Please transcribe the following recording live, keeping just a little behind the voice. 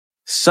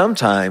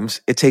Sometimes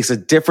it takes a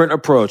different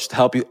approach to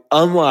help you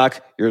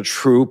unlock your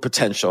true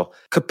potential.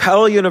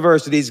 Capella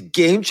University's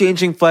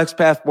game-changing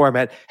FlexPath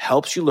format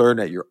helps you learn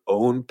at your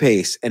own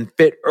pace and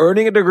fit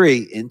earning a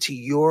degree into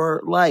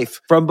your life.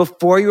 From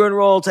before you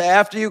enroll to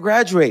after you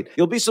graduate,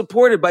 you'll be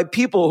supported by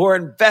people who are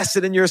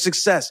invested in your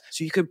success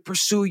so you can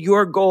pursue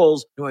your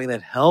goals knowing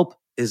that help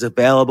is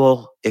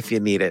available if you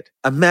need it.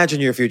 Imagine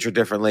your future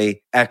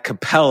differently at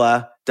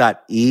capella.edu.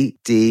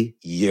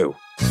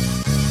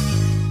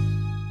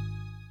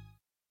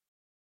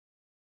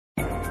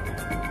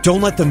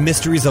 Don't let the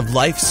mysteries of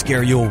life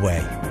scare you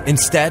away.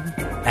 Instead,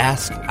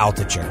 ask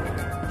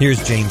Altucher.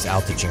 Here's James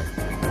Altucher.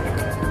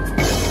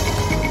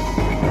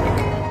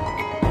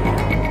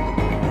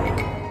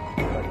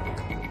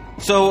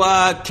 So,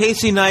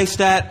 Casey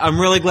Neistat, I'm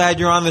really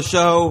glad you're on the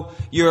show.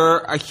 You're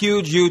a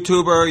huge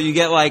YouTuber. You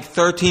get like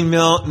 13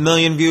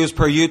 million views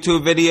per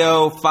YouTube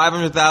video,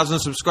 500,000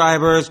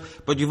 subscribers,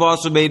 but you've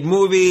also made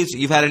movies.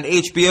 You've had an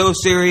HBO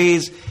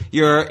series.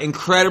 You're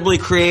incredibly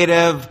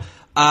creative.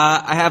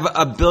 I have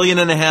 1.5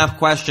 billion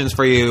questions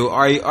for you.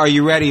 Are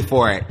you ready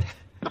for it?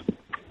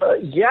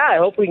 Yeah, I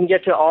hope we can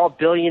get to all 1.5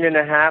 billion in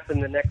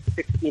the next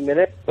 60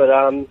 minutes, but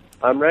I'm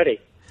ready.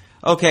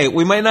 Okay,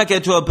 we might not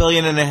get to 1.5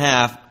 billion,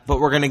 but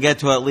we're going to get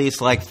to at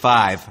least like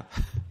 5.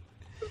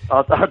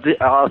 I'll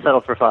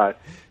settle for 5.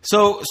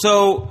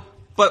 So,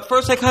 but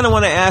first I kind of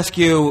want to ask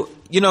you,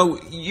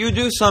 you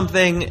do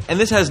something, and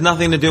this has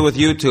nothing to do with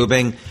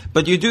YouTubing,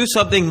 but you do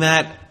something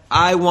that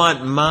I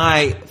want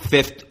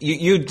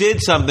you did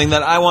something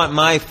that I want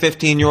my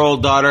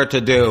 15-year-old daughter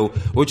to do,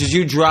 which is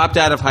you dropped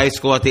out of high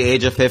school at the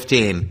age of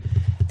 15.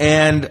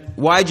 And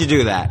why'd you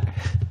do that?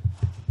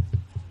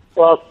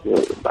 Well,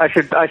 I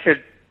should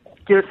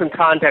give some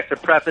context or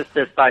preface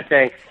this by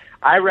saying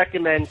I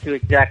recommend to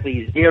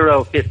exactly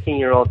 0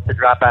 15-year-olds to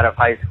drop out of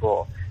high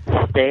school.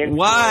 Stay in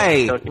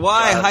Why? School.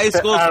 Why?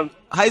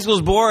 High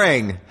school's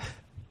boring.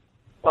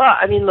 Well,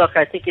 I mean, look,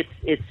 I think it's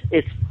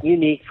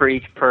unique for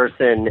each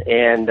person,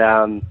 and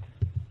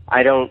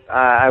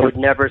I would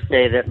never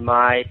say that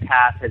my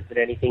path has been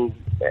anything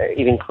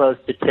even close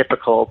to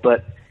typical.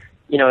 But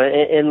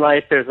in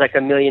life, there's like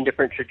a million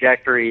different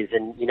trajectories,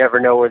 and you never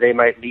know where they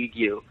might lead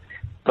you.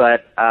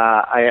 But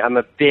I'm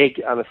a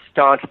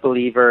staunch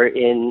believer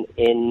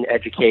in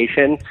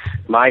education.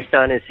 My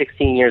son is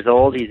 16 years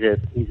old. He's a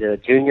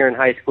junior in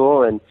high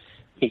school, and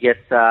he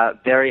gets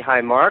very high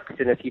marks.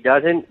 And if he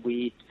doesn't,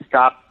 we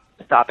stop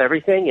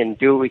everything and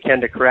do what we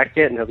can to correct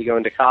it, and he'll be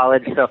going to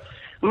college. So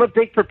I'm a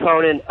big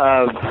proponent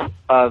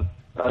of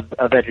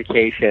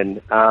education.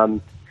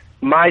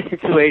 My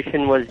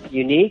situation was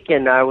unique,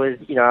 and I was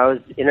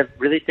in a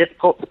really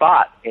difficult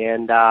spot,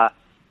 and I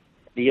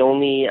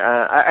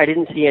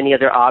didn't see any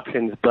other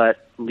options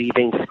but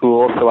leaving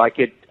school so I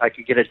could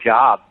get a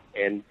job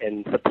and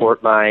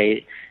support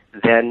my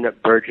then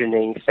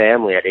burgeoning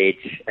family at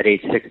age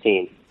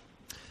 16.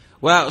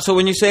 Wow. So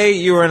when you say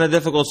you were in a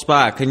difficult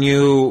spot, can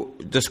you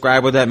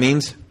describe what that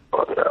means?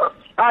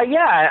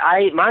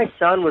 My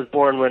son was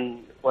born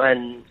when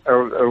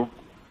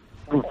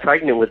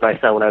pregnant with my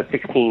son when I was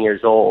 16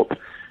 years old.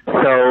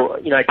 So,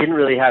 I didn't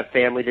really have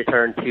family to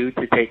turn to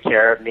take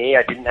care of me.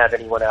 I didn't have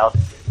anyone else.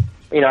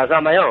 I was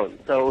on my own.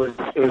 So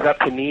it was up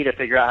to me to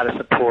figure out how to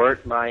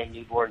support my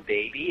newborn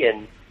baby,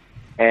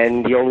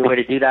 and the only way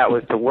to do that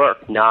was to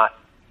work, not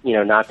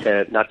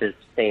to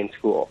stay in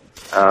school.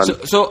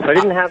 So I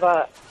didn't have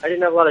a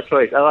lot of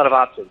choice, a lot of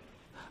options.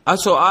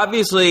 So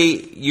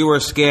obviously you were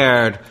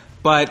scared,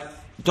 but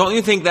don't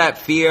you think that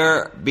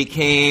fear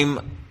became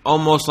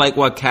almost like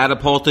what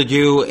catapulted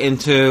you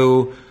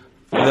into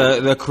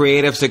the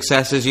creative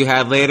successes you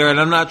had later? And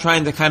I'm not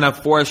trying to kind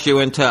of force you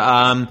into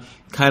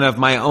kind of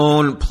my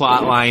own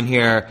plot line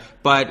here,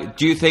 but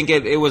do you think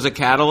it was a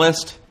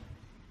catalyst?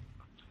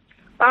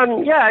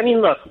 Yeah, I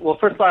mean, look, well,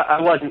 first of all, I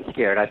wasn't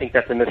scared. I think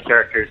that's a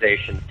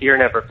mischaracterization. Fear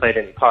never played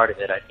any part of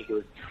it. I think it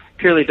was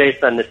purely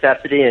based on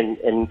necessity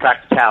and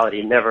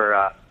practicality.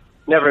 Never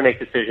make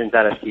decisions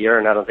out of fear,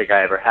 and I don't think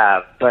I ever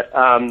have. But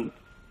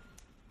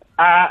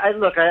I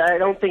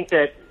don't think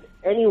that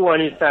anyone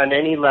who's found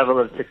any level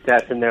of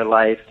success in their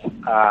life,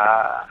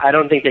 I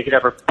don't think they could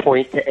ever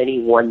point to any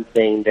one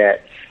thing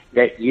that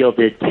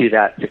yielded to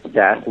that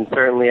success. And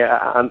certainly,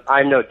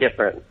 I'm no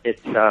different.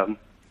 It's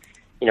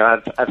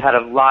I've had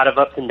a lot of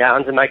ups and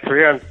downs in my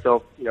career. I'm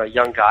still, a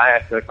young guy.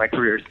 I feel like my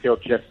career is still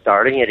just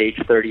starting at age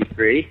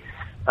 33.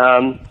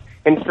 And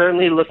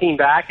certainly looking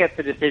back at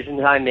the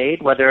decisions I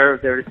made, whether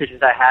they're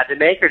decisions I had to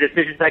make or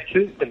decisions I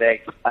choose to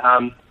make,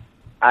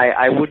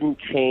 I wouldn't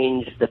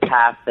change the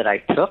path that I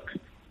took.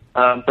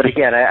 But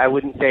again, I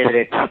wouldn't say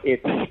that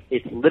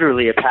it's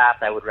literally a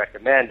path I would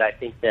recommend. I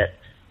think that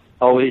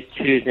always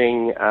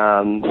choosing,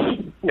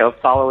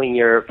 following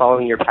your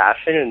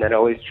passion, and then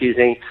always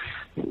choosing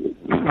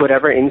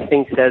whatever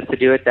instinct says to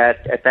do at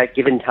that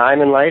given time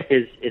in life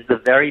is the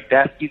very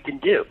best you can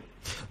do.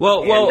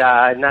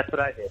 And that's what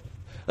I did.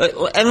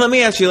 And let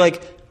me ask you,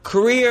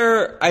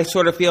 career, I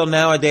sort of feel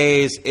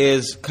nowadays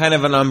is kind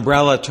of an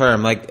umbrella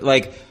term.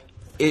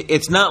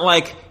 it's not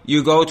like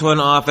you go to an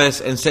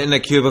office and sit in a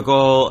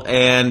cubicle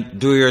and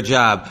do your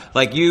job.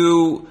 Like,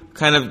 you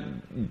kind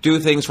of do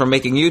things from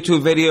making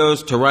YouTube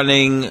videos to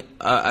running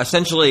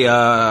essentially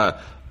a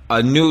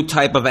new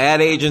type of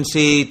ad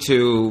agency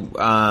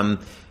to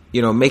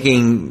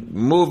making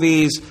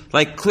movies.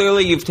 Like,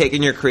 clearly you've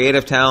taken your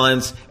creative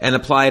talents and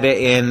applied it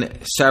in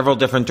several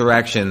different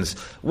directions.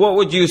 What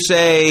would you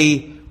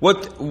say?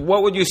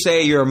 What would you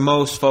say you're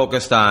most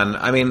focused on?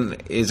 I mean,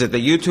 is it the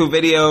YouTube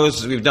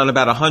videos? We've done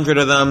about 100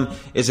 of them.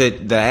 Is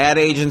it the ad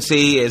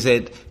agency? Is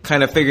it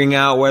kind of figuring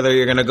out whether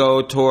you're going to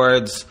go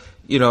towards,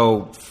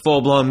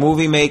 full-blown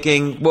movie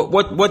making?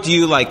 What do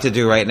you like to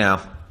do right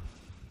now?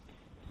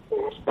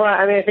 Well,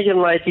 I mean, I think in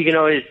life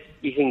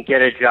you can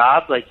get a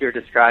job like you're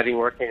describing,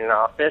 working in an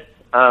office,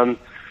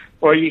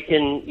 or you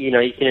can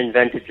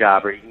invent a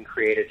job, or you can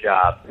create a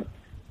job.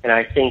 And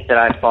I think that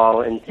I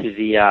fall into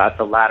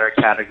the latter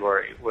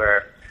category,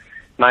 where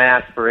my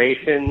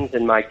aspirations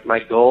and my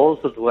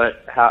goals of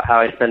how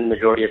I spend the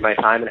majority of my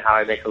time and how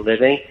I make a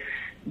living,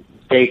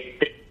 they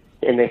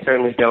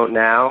certainly don't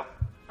now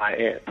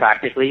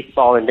practically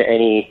fall into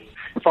any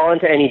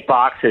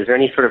boxes or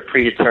any sort of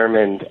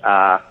predetermined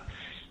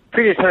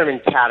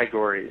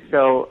categories.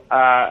 So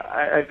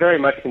I very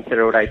much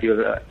consider what I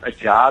do a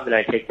job, and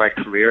I take my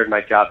career and my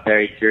job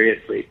very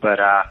seriously. But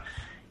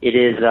it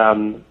is.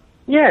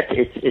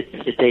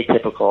 It's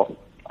atypical.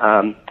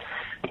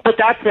 But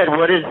that said,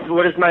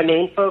 what is my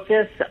main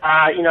focus?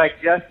 I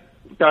just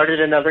started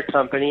another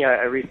company.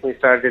 I recently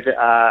started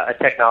a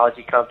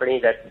technology company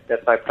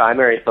that's my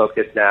primary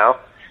focus now.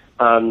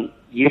 Making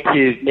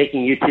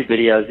YouTube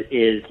videos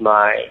is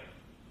my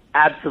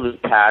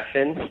absolute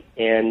passion,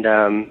 and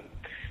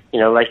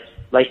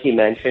like you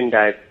mentioned,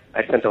 I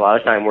spent a lot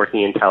of time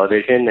working in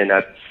television, and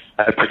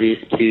I've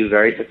produced 2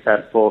 very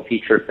successful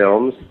feature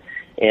films,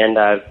 and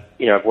I've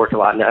worked a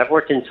lot, and I've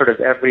worked in sort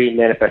of every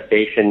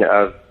manifestation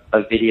of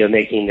video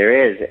making there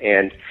is,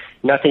 and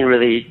nothing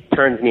really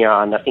turns me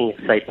on, nothing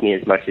excites me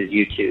as much as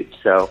YouTube.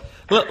 So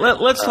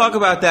let's talk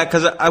about that,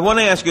 because I want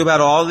to ask you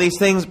about all of these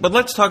things, but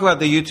let's talk about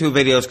the YouTube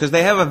videos, because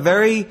they have a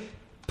very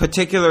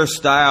particular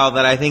style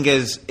that I think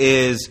is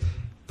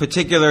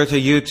particular to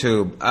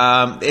YouTube.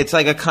 It's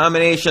like a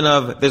combination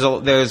of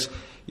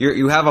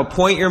you have a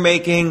point you're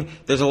making.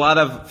 There's a lot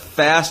of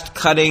fast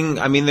cutting.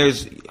 I mean,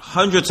 there's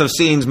hundreds of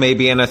scenes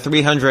maybe in a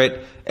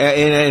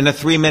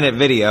 3-minute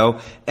video,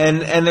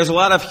 and there's a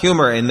lot of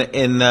humor in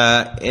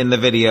the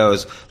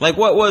videos. Like,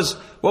 what was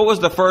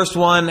the first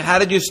one? How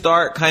did you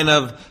start kind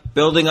of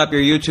building up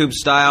your YouTube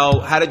style?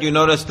 How did you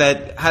notice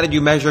that? How did you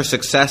measure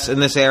success in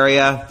this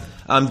area?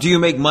 Do you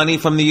make money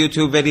from the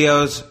YouTube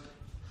videos?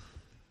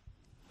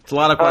 It's a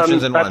lot of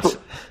questions in once.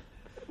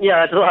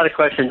 Yeah, it's a lot of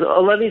questions.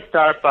 Let me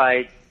start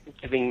by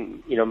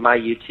giving my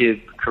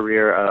YouTube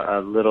career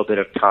a little bit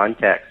of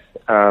context,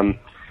 and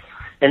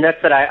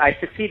that's that I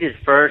succeeded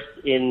first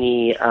in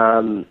the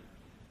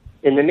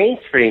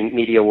mainstream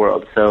media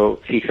world, so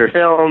feature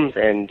films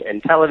and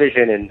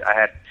television, and I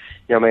had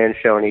my own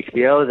show on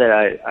HBO that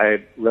I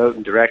wrote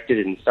and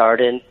directed and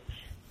starred in,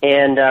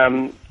 and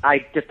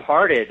I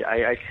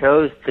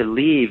chose to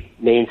leave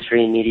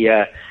mainstream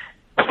media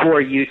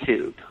for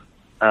YouTube.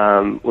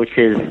 Which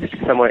is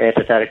somewhat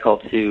antithetical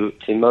to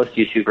most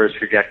YouTubers'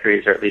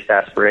 trajectories, or at least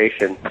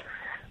aspirations.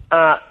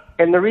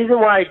 And the reason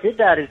why I did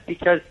that is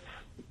because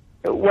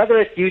whether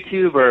it's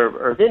YouTube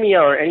or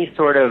Vimeo or any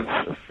sort of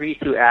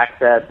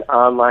free-to-access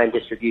online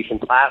distribution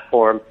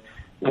platform,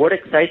 what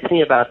excites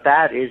me about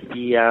that is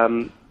the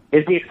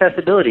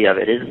accessibility of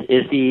it,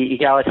 is the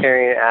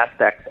egalitarian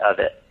aspect of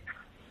it.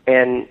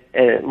 And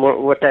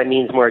what that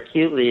means more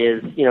acutely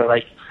is,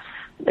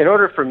 in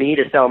order for me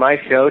to sell my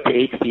show to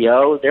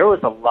HBO, there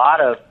was a lot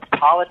of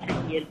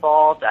politicking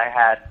involved. I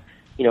had,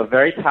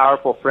 very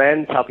powerful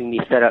friends helping me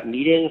set up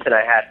meetings, and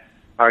I had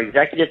our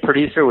executive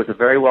producer was a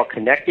very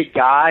well-connected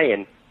guy,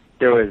 and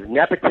there was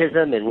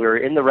nepotism, and we were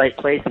in the right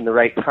place in the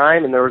right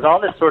time, and there was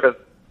all this sort of,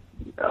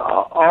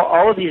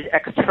 all of these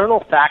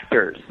external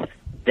factors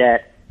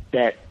that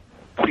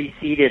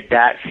preceded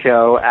that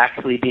show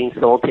actually being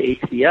sold to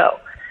HBO.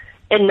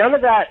 And none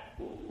of that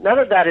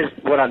is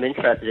what I'm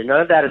interested in. None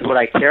of that is what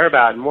I care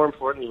about. And more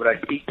importantly, when I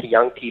speak to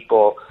young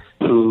people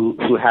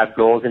who have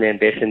goals and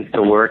ambitions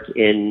to work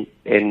in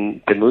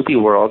the movie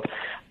world,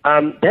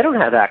 they don't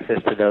have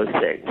access to those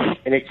things.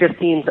 And it just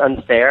seems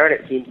unfair,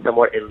 and it seems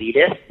somewhat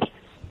elitist.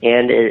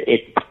 And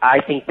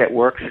I think that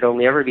work should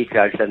only ever be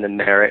judged on the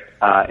merit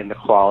and the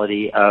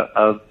quality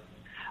of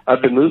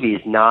the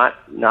movies, not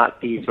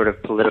the sort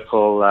of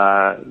political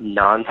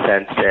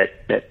nonsense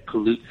that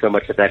pollutes so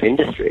much of that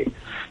industry.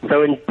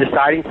 So in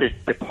deciding to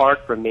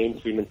depart from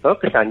mainstream and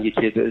focus on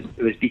YouTube,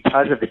 it was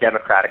because of the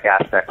democratic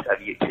aspects of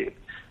YouTube.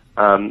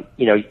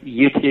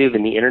 YouTube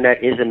and the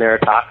internet is a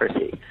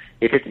meritocracy.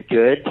 If it's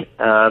good,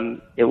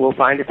 it will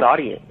find its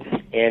audience.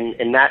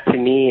 And that to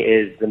me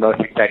is the most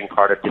exciting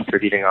part of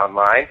distributing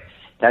online.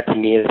 That to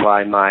me is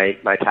why my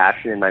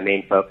passion and my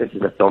main focus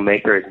as a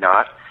filmmaker is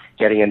not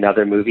getting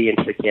another movie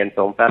into the Cannes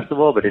Film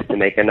Festival, but is to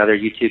make another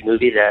YouTube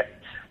movie that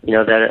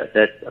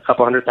a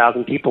couple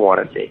 100,000 people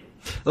want to see.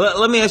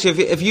 Let me ask you,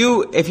 if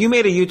you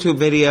made a YouTube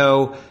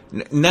video,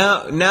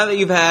 now that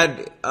you've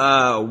had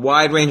a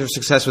wide range of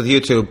success with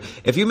YouTube,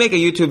 if you make a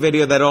YouTube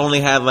video that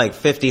only had like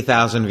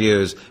 50,000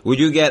 views, would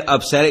you get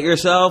upset at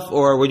yourself,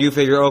 or would you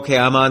figure, okay,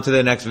 I'm on to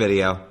the next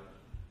video?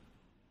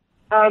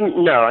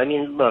 No, I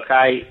mean, look,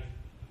 I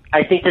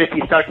think that if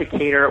you start to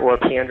cater or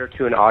pander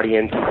to an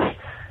audience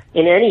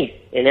in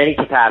any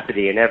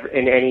capacity, in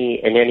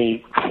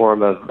any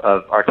form of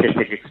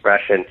artistic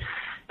expression,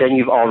 then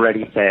you've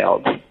already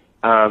failed.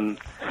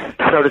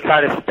 So to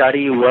try to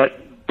study what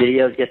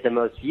videos get the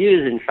most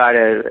views and try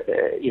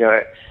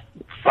to,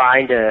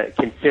 find a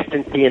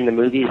consistency in the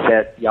movies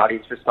that the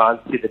audience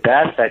responds to the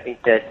best, I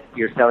think that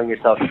you're selling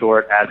yourself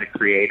short as a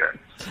creator.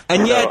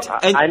 And yet,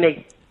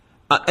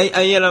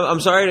 I'm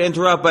sorry to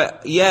interrupt,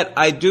 but yet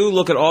I do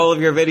look at all of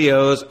your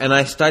videos and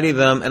I study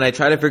them and I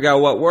try to figure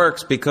out what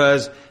works,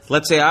 because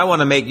let's say I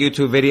want to make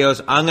YouTube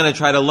videos, I'm going to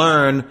try to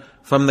learn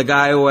from the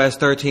guy who has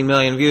 13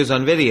 million views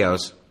on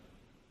videos.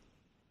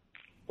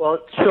 Well,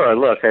 sure.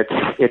 Look,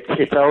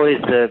 it's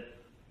always the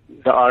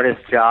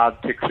artist's job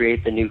to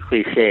create the new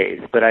cliches,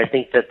 but I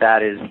think that's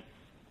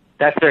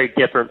very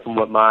different from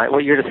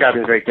what you're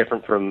describing is very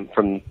different from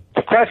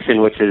the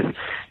question, which is,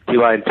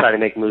 do I try to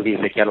make movies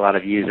that get a lot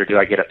of views, or do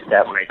I get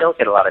upset when I don't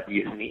get a lot of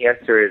views? And the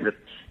answer is a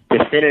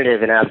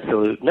definitive and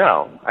absolute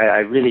no. I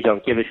really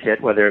don't give a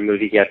shit whether a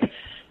movie gets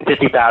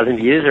 50,000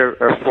 views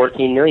or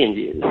 14 million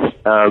views.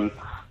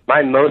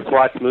 My most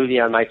watched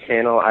movie on my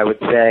channel, I would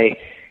say,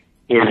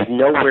 is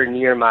nowhere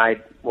near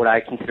what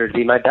I consider to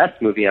be my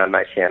best movie on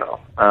my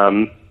channel.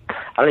 I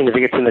don't even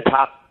think it's in the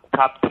top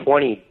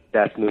 20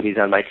 best movies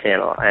on my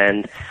channel.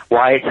 And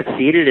why it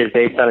succeeded is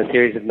based on a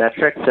series of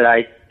metrics that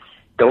I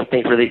don't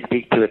think really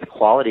speak to its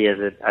quality as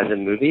a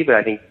movie, but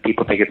I think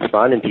people think it's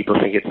fun and people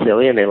think it's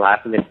silly and they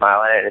laugh and they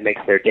smile at it and it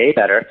makes their day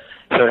better.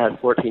 So it has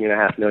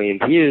 14.5 million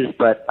views.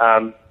 But,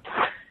 I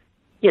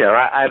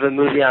have a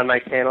movie on my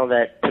channel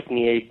that took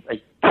me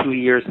 2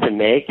 years to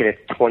make, and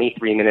it's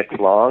 23 minutes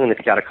long, and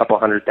it's got a couple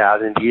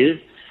 100,000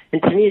 views.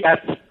 And to me,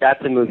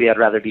 that's a movie I'd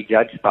rather be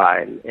judged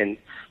by. And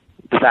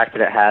the fact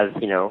that it has,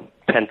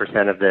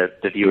 10% of the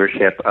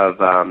viewership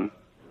of,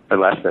 or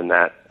less than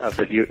that,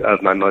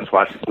 of my most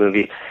watched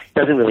movie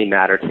doesn't really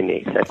matter to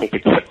me. So I think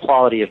it's the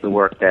quality of the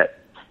work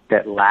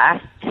that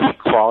lasts,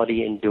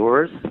 quality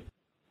endures.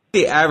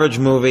 The average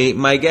movie,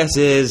 my guess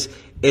is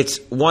it's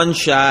one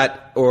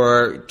shot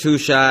or two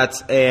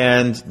shots,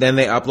 and then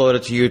they upload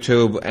it to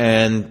YouTube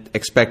and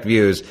expect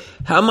views.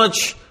 How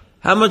much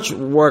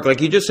work,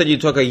 like you just said you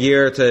took a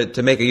year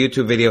to make a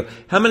YouTube video,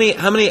 how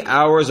many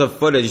hours of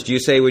footage do you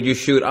say would you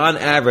shoot on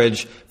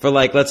average for,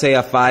 like, let's say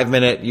a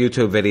 5-minute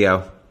YouTube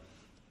video?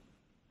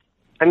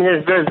 I mean,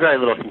 there's very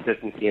little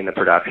consistency in the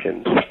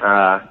productions.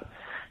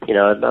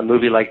 A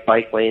movie like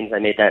Bike Lanes, I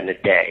made that in a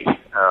day.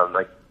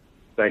 Like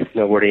my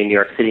snowboarding in New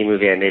York City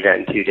movie, I made that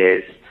in 2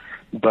 days.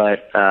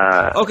 But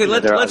okay,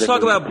 let's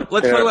talk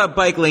about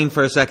Bike Lane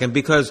for a second,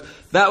 because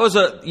that was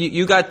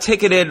you got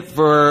ticketed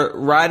for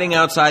riding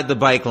outside the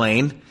bike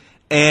lane,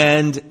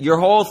 and your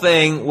whole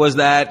thing was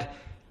that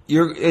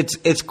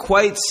it's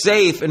quite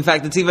safe. In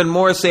fact, it's even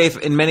more safe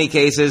in many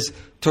cases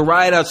to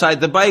ride outside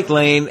the bike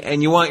lane,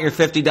 and you want your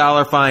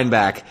 $50 fine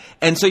back.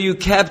 And so you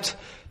kept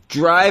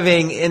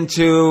driving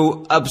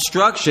into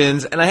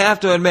obstructions, and I have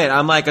to admit,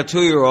 I'm like a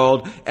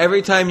 2-year-old.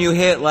 Every time you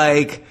hit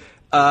like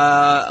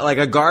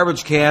a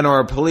garbage can or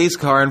a police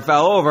car and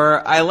fell over,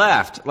 I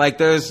laughed. Like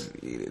there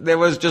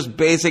was just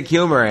basic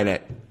humor in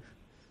it.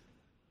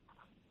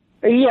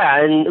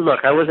 Yeah, and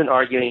look, I wasn't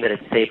arguing that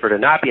it's safer to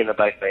not be in the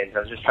bike lanes. I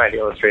was just trying to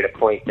illustrate a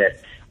point that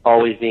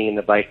always being in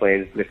the bike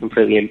lanes is a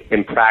completely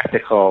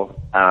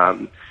impractical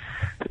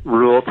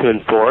rule to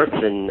enforce.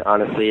 And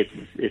honestly,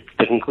 it's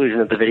the conclusion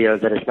of the video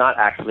is that it's not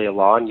actually a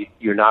law, and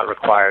you're not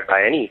required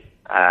by any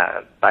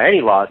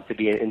laws to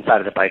be inside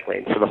of the bike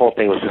lane. So the whole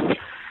thing was just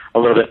a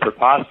little bit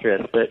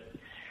preposterous. But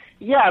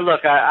yeah,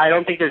 look, I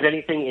don't think there's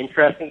anything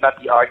interesting about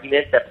the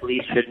argument that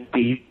police shouldn't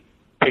be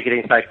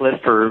ticketing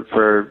cyclists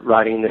for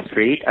riding in the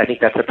street. I think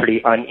that's a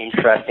pretty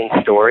uninteresting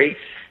story.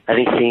 I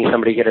think seeing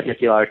somebody get a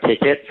 $50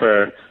 ticket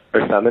for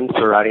summons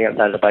for riding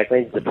outside of the bike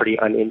lanes is a pretty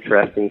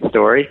uninteresting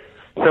story.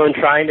 So in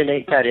trying to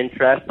make that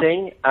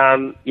interesting,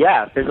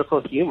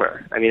 physical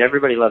humor. I mean,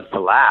 everybody loves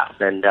to laugh,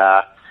 and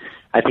I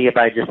think if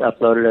I just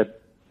uploaded a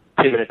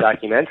 2-minute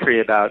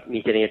documentary about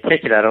me getting a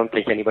ticket, I don't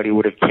think anybody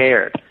would have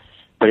cared.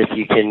 But if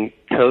you can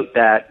coat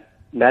that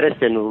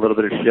medicine with a little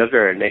bit of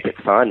sugar and make it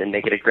fun and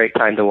make it a great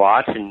time to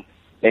watch and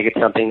make it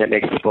something that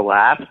makes people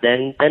laugh,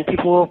 then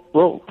people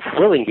will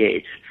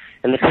engage.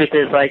 And the truth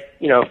is, like,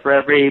 for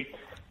every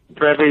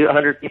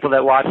 100 people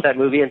that watched that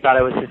movie and thought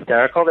it was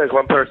hysterical, there's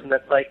one person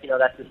that's like,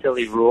 that's a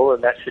silly rule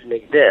and that shouldn't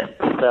exist.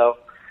 So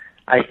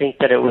I think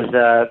that it was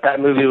that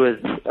movie was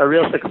a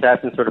real success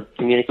in sort of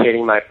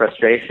communicating my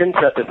frustration,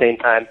 but at the same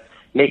time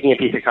making a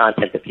piece of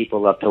content that people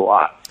love to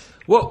watch.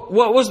 What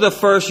was the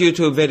first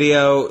YouTube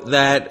video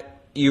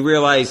that you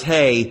realized,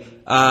 hey,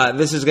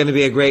 this is going to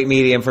be a great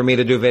medium for me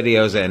to do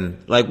videos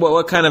in? Like,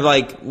 what kind of,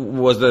 like,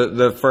 was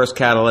the first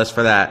catalyst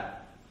for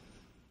that?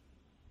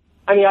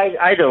 I mean,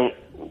 I don't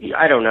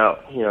know.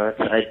 You know,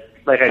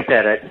 like I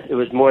said, it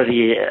was more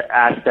the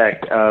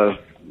aspect of,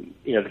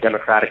 you know, the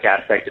democratic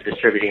aspect of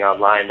distributing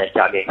online that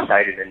got me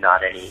excited, and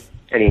not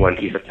any one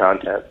piece of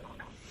content.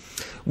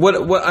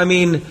 What I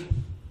mean,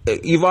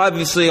 you've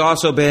obviously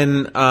also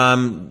been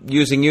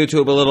using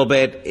YouTube a little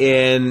bit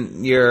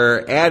in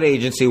your ad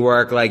agency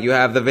work. Like, you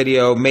have the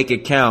video Make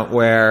It Count,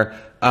 where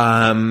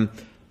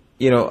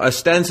you know,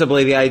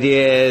 ostensibly the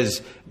idea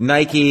is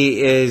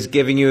Nike is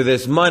giving you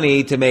this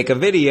money to make a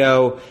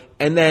video,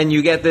 and then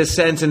you get this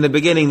sense in the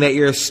beginning that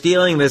you're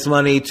stealing this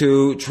money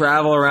to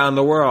travel around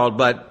the world.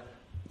 But,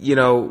 you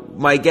know,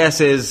 my guess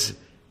is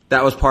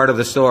that was part of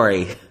the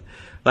story.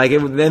 Like,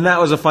 then that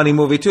was a funny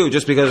movie too,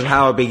 just because of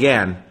how it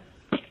began.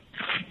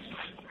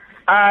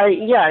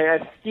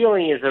 Yeah,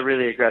 stealing is a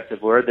really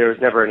aggressive word. There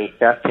was never any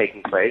theft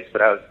taking place,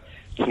 but I was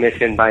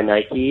commissioned by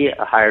Nike,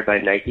 hired by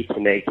Nike to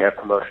make a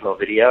promotional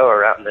video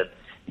around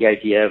the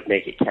idea of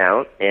Make It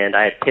Count. And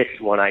I had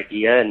pitched one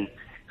idea, and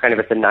kind of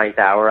at the 9th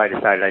hour, I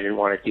decided I didn't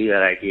want to do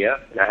that idea.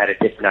 And I had a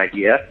different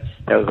idea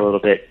that was a little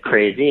bit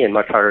crazy and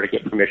much harder to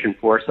get permission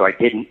for, so I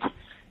didn't.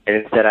 And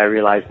instead, I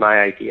realized my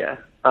idea.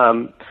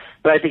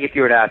 But I think if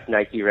you were to ask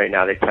Nike right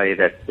now, they'd tell you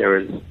that there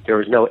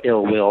was no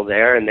ill will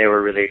there, and they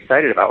were really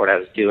excited about what I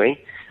was doing.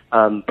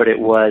 But it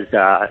was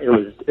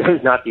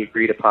not the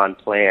agreed upon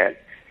plan.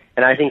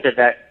 And I think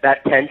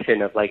that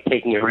tension of, like,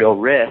 taking a real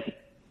risk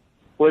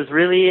was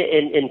really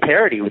in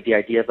parity with the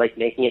idea of, like,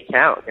 making it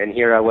count. And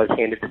here I was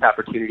handed this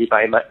opportunity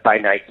by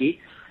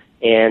Nike,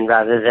 and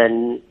rather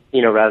than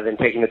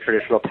taking the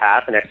traditional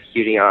path and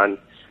executing on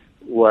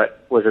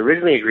what was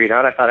originally agreed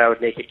on, I thought I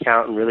would make it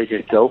count and really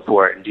just go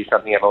for it and do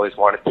something I've always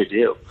wanted to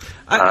do.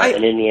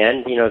 And in the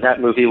end, you know, that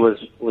movie was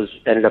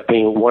ended up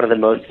being one of the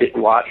most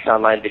watched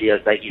online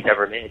videos Nike's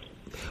ever made.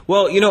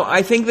 Well, you know,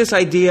 I think this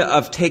idea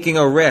of taking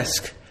a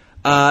risk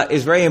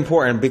is very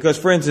important, because,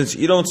 for instance,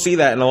 you don't see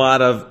that in a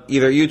lot of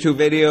either YouTube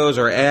videos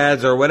or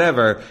ads or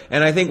whatever.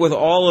 And I think with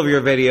all of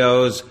your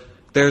videos,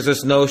 there's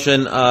this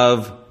notion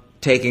of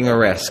taking a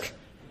risk.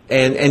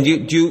 And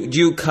do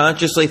you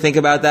consciously think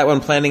about that when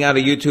planning out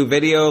a YouTube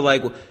video?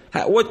 Like,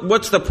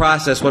 what's the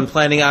process when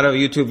planning out a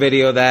YouTube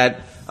video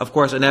that, of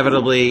course,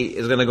 inevitably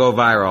is going to go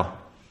viral?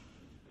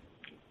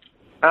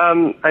 I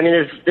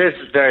mean,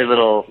 there's very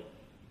little.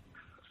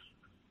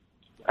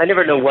 I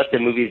never know what the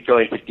movie's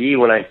going to be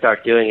when I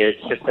start doing it.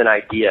 It's just an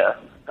idea,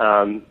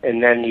 and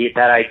then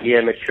that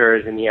idea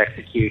matures in the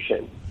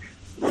execution.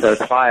 So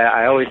it's why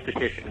I always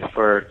petition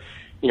for,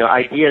 you know,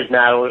 ideas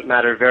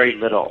matter very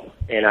little.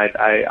 And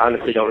I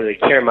honestly don't really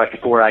care much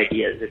for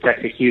ideas. I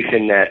think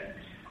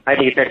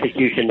it's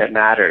execution that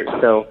matters.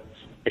 So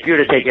if you were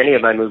to take any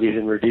of my movies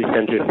and reduce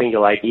them to a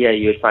single idea,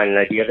 you would find an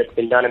idea that's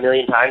been done a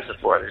million times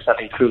before. There's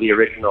nothing truly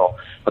original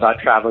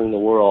about traveling the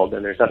world,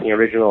 and there's nothing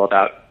original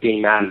about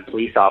being mad at a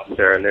police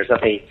officer, and there's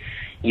nothing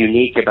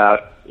unique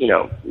about, you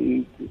know,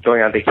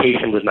 going on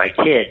vacation with my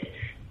kid.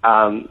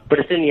 But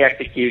it's in the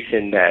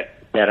execution that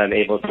I'm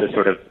able to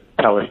sort of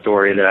tell a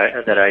story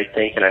that I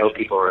think and I hope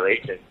people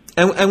relate to.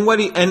 And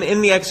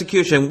in the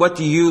execution, what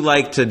do you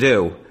like to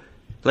do?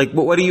 Like,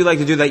 what do you like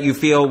to do that you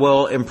feel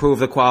will improve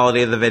the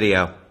quality of the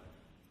video?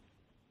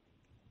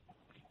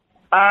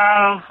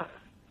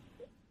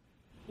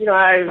 You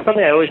know,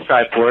 something I always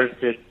strive for is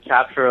to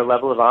capture a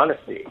level of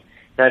honesty.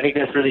 And I think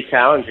that's really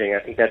challenging.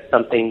 I think that's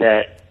something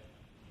that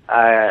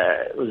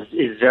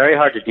is very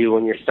hard to do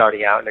when you're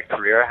starting out in a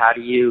career. How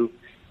do you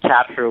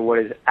capture what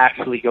is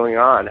actually going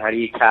on? How do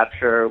you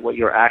capture what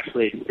you're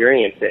actually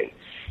experiencing?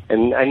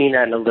 And I mean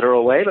that in a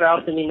literal way, but I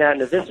also mean that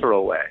in a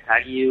visceral way. How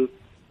do you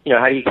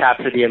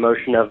capture the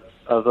emotion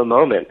of a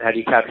moment? How do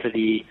you capture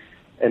the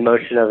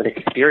emotion of an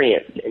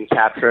experience and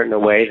capture it in a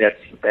way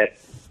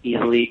that's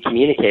easily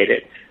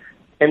communicated?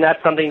 And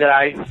that's something that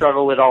I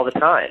struggle with all the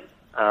time.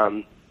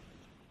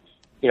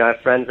 You know, I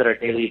have friends that are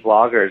daily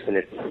vloggers, and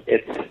it's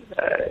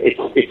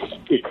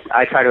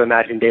I try to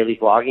imagine daily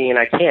vlogging, and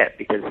I can't,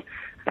 because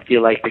I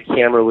feel like the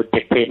camera would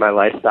dictate my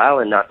lifestyle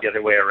and not the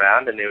other way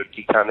around, and they would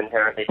become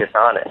inherently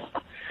dishonest.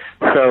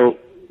 So,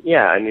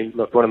 yeah, I mean,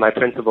 look, one of my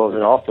principles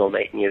in all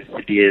filmmaking is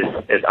to be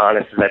as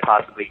honest as I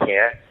possibly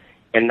can,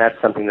 and that's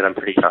something that I'm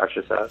pretty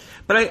conscious of.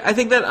 But I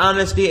think that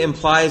honesty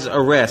implies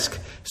a risk.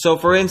 So,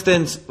 for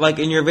instance, like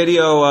in your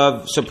video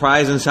of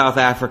Surprise in South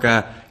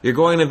Africa, you're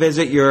going to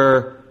visit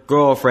your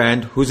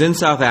girlfriend who's in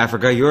South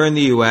Africa, you're in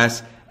the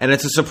U.S., and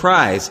it's a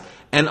surprise.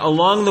 And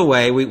along the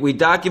way, we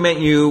document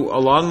you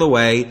along the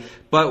way,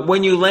 but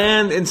when you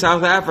land in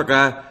South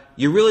Africa,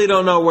 you really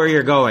don't know where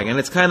you're going. And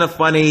it's kind of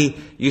funny.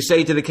 You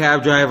say to the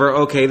cab driver,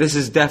 okay, this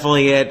is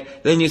definitely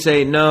it. Then you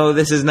say, no,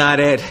 this is not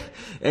it.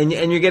 And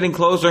you're getting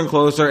closer and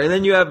closer. And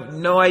then you have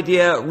no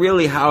idea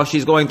really how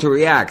she's going to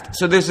react.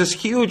 So there's this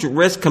huge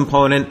risk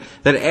component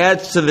that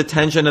adds to the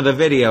tension of the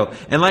video.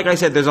 And like I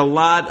said, there's a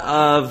lot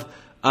of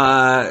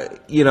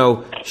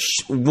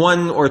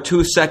 1 or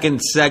 2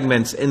 second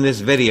segments in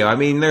this video. I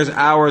mean, there's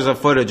hours of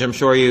footage I'm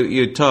sure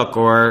you took,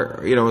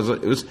 or, you know,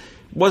 it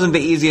wasn't the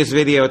easiest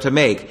video to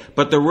make,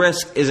 but the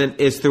risk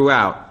is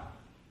throughout.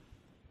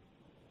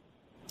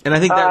 And I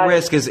think that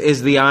risk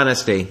is the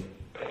honesty.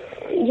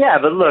 Yeah,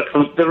 but look,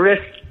 the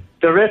risk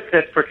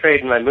that's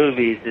portrayed in my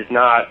movies is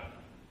not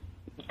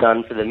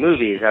done for the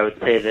movies. I would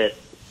say that,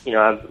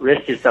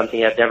 risk is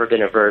something I've never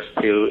been averse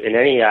to in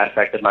any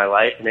aspect of my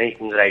life and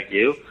anything that I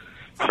do,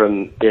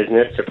 from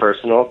business to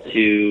personal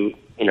to,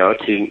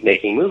 to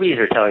making movies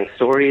or telling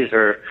stories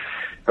or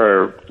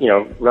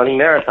running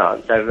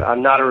marathons.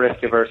 I'm not a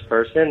risk-averse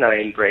person. I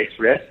embrace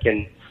risk,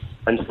 and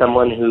I'm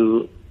someone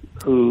who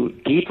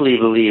deeply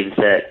believes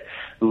that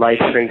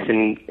life shrinks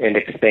and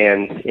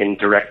expands in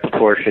direct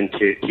proportion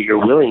to your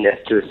willingness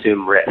to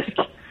assume risk.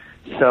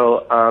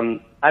 So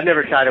I've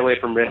never shied away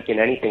from risk in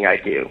anything I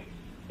do.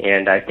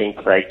 And I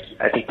think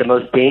the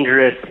most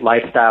dangerous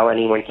lifestyle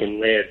anyone can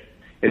live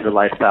is a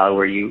lifestyle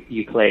where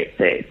you play it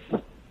safe.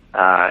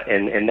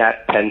 And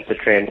that tends to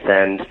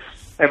transcend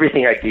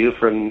everything I do,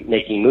 from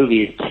making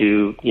movies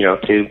to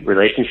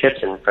relationships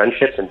and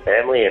friendships and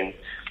family and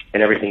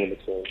everything in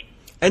between.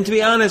 And to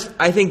be honest,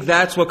 I think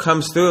that's what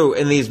comes through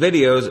in these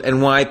videos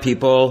and why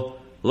people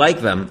like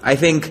them. I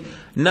think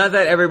not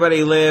that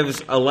everybody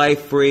lives a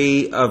life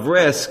free of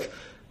risk,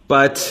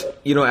 but,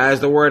 as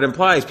the word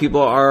implies,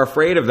 people are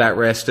afraid of that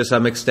risk to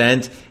some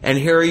extent. And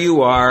here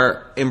you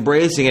are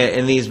embracing it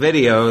in these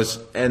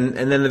videos, and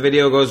then the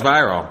video goes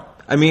viral.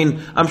 I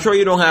mean, I'm sure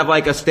you don't have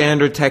like a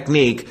standard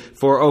technique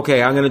for,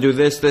 okay, I'm going to do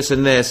this, this,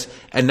 and this,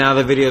 and now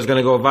the video is going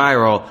to go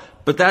viral.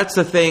 But that's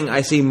the thing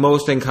I see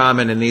most in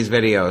common in these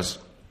videos,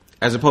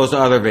 as opposed to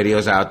other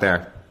videos out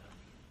there.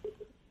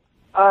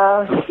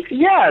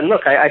 Yeah,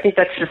 look, I think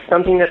that's just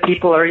something that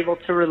people are able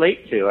to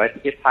relate to. I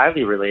think it's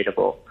highly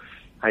relatable.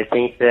 I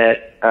think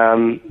that,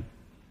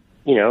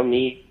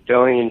 me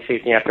going and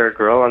chasing after a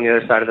girl on the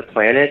other side of the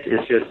planet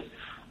is just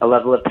a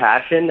level of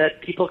passion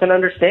that people can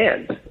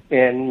understand.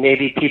 And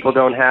maybe people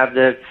don't have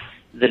the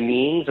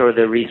means or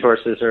the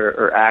resources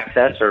or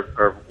access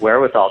or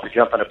wherewithal to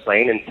jump on a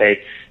plane and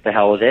say, the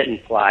hell with it, and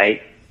fly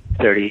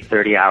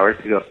 30 hours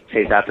to go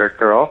chase after a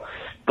girl.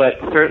 But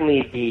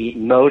certainly the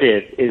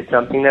motive is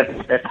something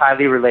that's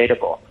highly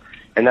relatable.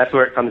 And that's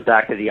where it comes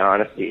back to the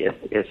honesty.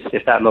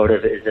 If that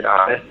motive isn't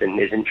honest and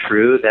isn't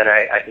true, then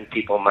I think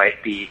people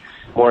might be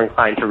more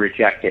inclined to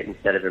reject it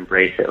instead of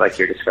embrace it, like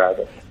you're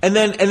describing. And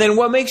then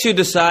what makes you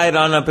decide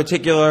on a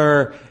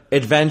particular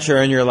adventure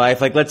in your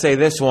life? Like, let's say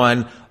this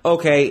one,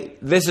 okay,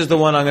 this is the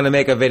one I'm going to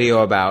make a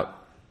video about.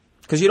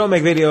 Because you don't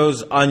make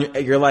videos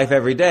on your life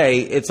every day.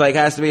 It's like,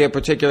 has to be a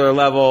particular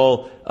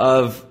level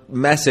of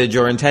message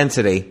or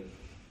intensity.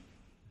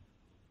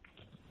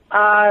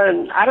 I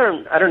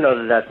don't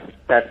know that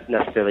that's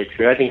necessarily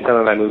true. I think some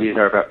of my movies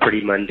are about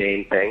pretty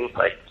mundane things,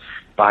 like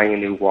buying a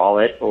new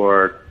wallet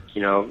or,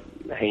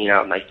 hanging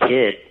out with my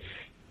kid.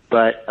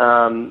 But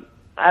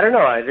I don't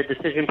know. The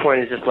decision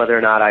point is just whether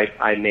or not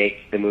I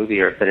make the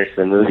movie or finish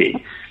the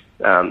movie.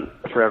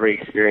 For every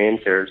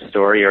experience or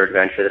story or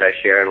adventure that I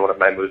share in one of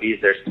my movies,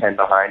 there's 10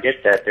 behind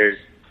it that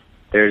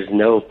there's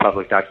no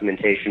public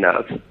documentation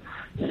of.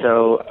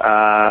 So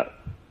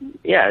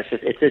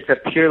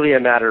it's purely a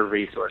matter of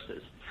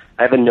resources.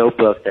 I have a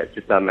notebook that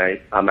sits on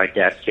my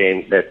desk,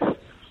 James, that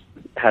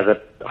has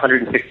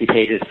 160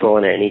 pages full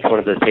in it, and each one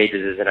of those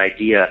pages is an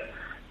idea.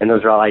 And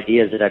those are all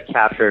ideas that I've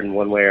captured in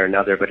one way or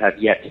another, but have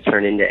yet to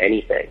turn into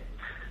anything.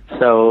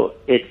 So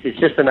it's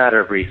just a matter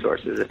of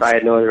resources. If I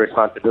had no other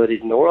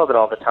responsibilities in the world and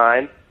all the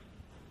time,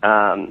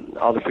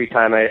 all the free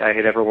time I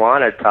could ever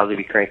want, I'd probably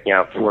be cranking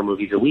out 4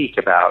 movies a week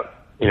about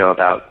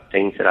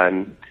things that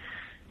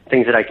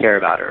I care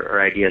about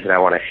or ideas that I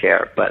want to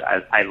share. But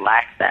I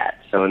lack that.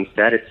 So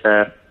instead, it's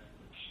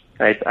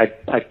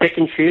I pick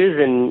and choose,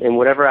 and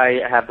whatever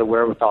I have the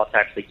wherewithal to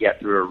actually get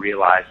through or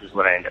realize is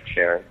what I end up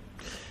sharing.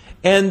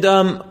 And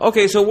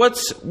okay, so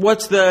what's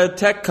the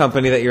tech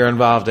company that you're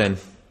involved in,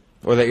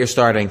 or that you're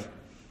starting? It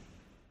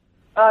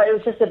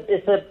was just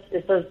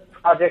it's a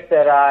project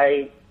that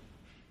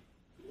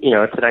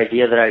it's an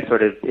idea that I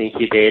sort of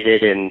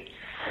incubated and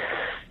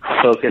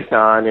focused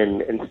on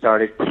and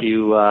started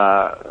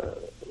to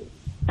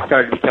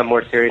become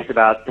more serious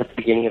about at the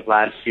beginning of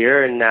last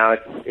year, and now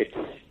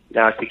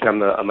it's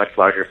become a much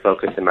larger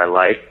focus in my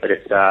life. But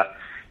it's not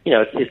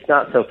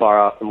so far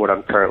off from what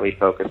I'm currently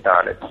focused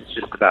on. It's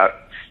just about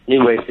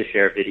new ways to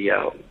share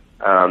video,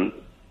 and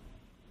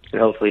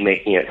hopefully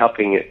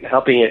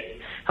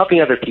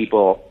helping other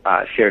people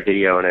share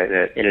video in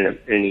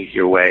an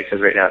easier way,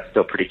 because right now it's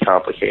still pretty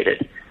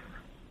complicated.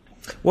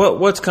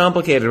 What's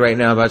complicated right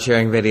now about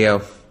sharing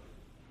video?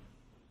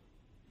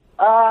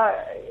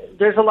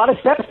 There's a lot of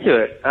steps to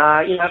it.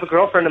 I have a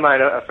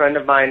friend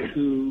of mine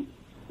who,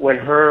 when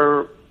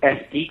her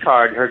SD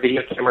card, her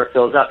video camera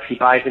fills up, she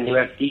buys a new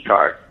SD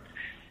card.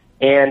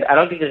 And I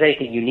don't think there's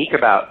anything unique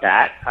about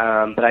that,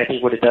 but I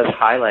think what it does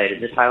highlight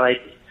is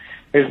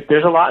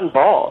there's a lot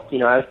involved.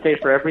 I would say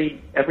for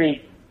every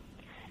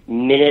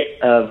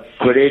minute of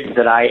footage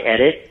that I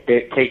edit,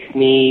 it takes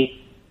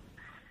me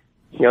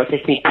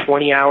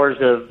 20 hours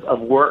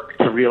of work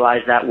to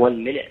realize that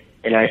 1 minute.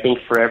 And I think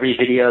for every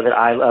video that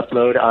I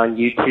upload on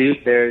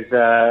YouTube, there's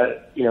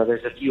a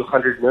few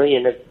 100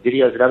 million of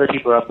videos that other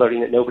people are uploading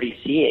that nobody's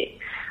seeing.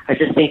 I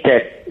just think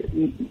that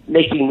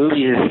making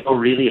movies is still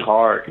really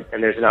hard,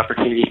 and there's an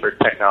opportunity for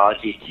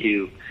technology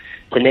to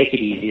make it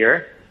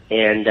easier.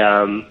 And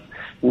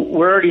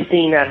we're already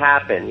seeing that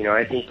happen. You know,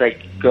 I think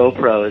like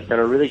GoPro has done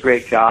a really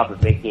great job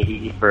of making it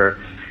easy for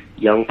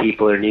young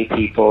people or new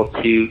people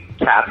to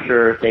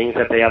capture things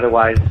that they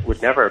otherwise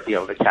would never be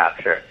able to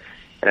capture.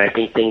 And I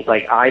think things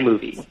like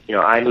iMovie, you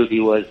know,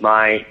 iMovie was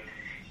my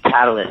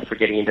catalyst for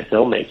getting into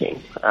filmmaking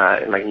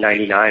in like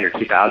 99 or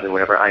 2000,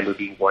 whenever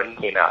iMovie 1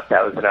 came out.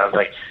 That was when I was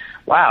like,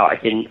 wow, I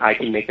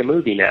can make a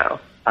movie now.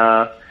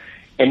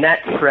 And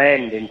that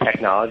trend in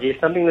technology is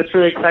something that's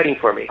really exciting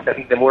for me. So I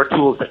think the more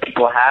tools that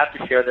people have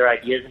to share their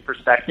ideas and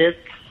perspectives,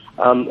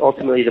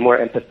 ultimately the more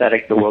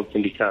empathetic the world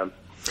can become.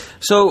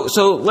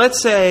 So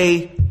let's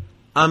say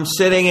I'm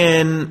sitting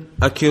in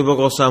a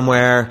cubicle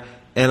somewhere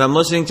and I'm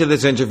listening to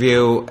this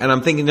interview and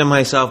I'm thinking to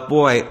myself,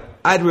 boy,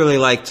 I'd really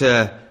like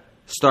to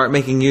start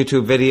making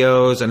YouTube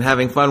videos and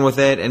having fun with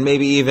it and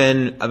maybe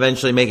even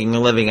eventually making a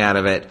living out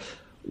of it.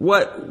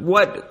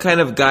 What kind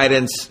of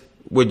guidance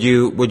would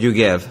you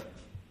give?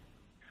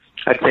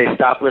 I'd say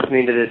stop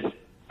listening to this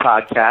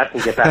podcast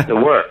and get back to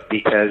work,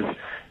 because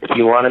if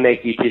you want to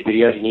make YouTube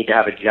videos, you need to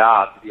have a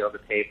job to be able to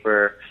pay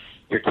for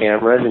your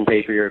cameras and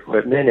pay for your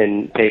equipment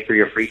and pay for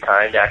your free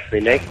time to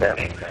actually make them.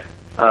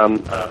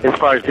 As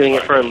far as doing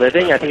it for a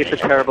living, I think it's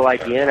a terrible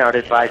idea, and I would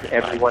advise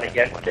everyone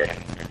against it.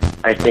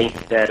 I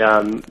think that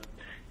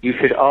you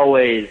should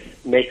always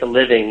make a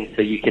living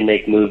so you can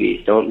make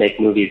movies. Don't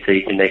make movies so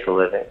you can make a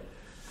living.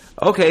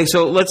 Okay,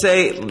 so let's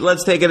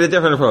take it a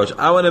different approach.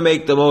 I want to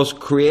make the most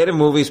creative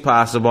movies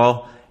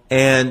possible,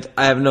 and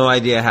I have no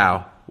idea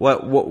how.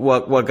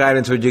 What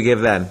guidance would you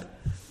give then?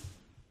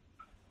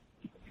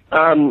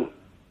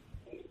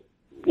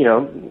 You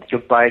know, you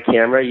buy a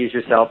camera, use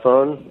your cell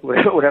phone,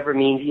 whatever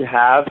means you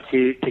have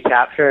to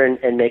capture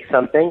and make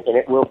something, and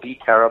it will be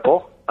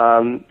terrible.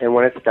 And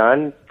when it's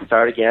done,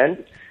 start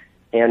again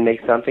and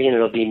make something, and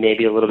it'll be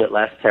maybe a little bit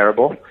less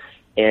terrible.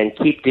 And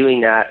keep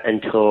doing that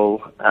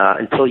until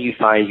you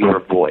find your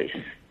voice.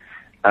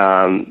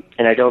 And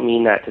I don't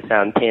mean that to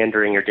sound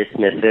pandering or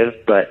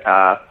dismissive, but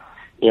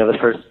you know, the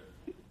first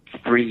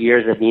 3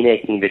 years of me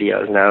making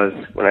videos, and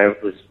when I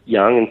was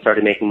young and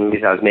started making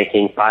movies, I was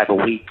making 5 a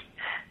week.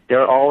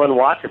 They're all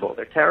unwatchable.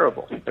 They're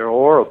terrible. They're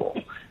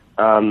horrible.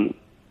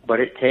 But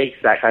it takes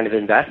that kind of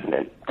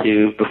investment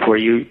before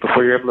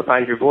you're able to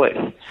find your voice.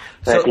 And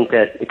I think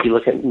that if you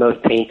look at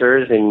most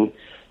painters and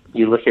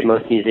you look at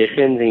most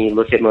musicians and you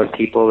look at most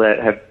people that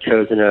have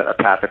chosen a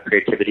path of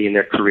creativity in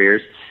their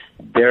careers,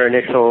 their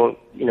initial,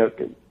 you know,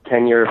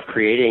 tenure of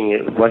creating,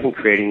 it wasn't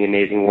creating the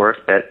amazing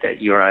work that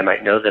you or I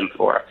might know them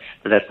for.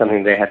 But that's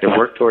something they had to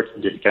work towards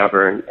and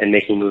discover, and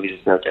making movies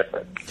is no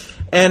different.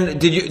 And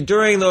did you,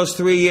 during those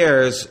 3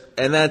 years,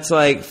 and that's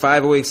like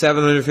 5 a week,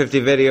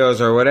 750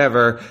 videos or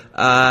whatever,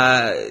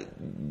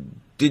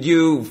 did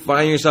you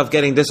find yourself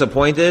getting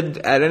disappointed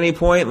at any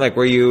point? Like,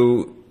 were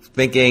you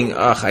thinking,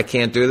 ugh, I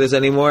can't do this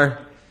anymore?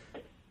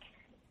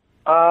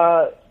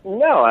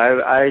 No,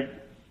 I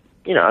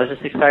was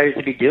just excited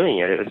to be doing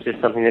it. It was just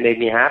something that made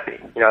me happy.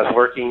 You know, I was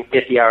working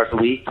 50 hours a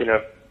week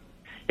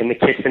in the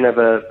kitchen of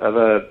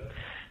a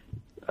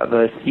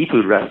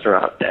seafood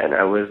restaurant then.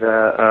 I was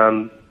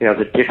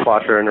the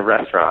dishwasher in a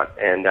restaurant,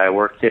 and I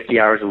worked 50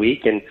 hours a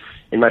week, and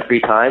in my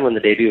free time when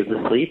the baby was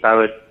asleep, I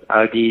would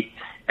be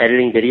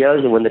editing videos,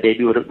 and when the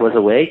baby was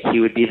awake, he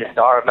would be the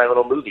star of my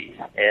little movies,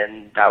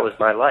 and that was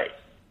my life.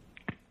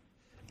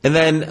 And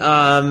then,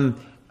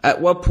 at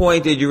what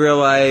point did you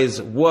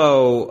realize,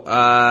 whoa,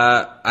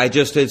 I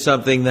just did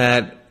something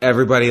that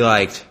everybody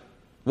liked?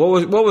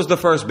 What was the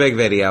first big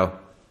video?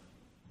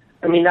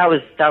 I mean, that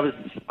was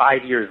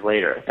 5 years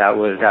later. That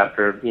was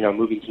after, you know,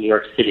 moving to New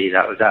York City.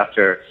 That was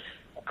after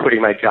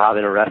quitting my job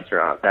in a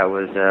restaurant. That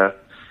was a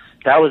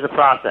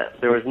process.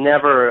 There was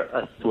never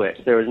a switch.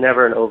 There was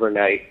never an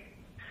overnight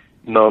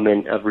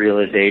moment of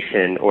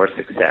realization or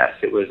success.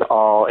 It was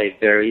all a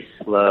very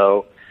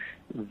slow,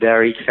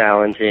 very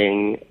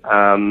challenging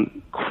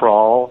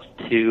crawl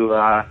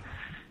to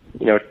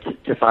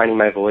finding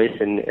my voice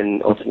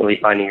and ultimately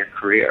finding a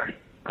career.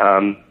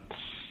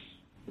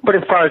 But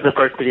as far as the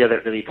first video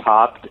that really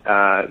popped,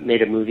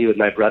 made a movie with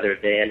my brother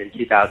Van in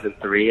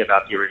 2003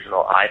 about the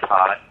original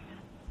iPod,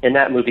 and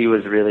that movie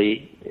was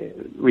really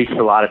reached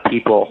a lot of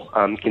people,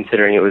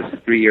 considering it was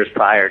 3 years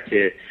prior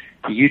to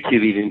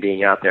YouTube even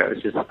being out there. It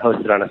was just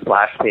posted on a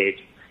splash page,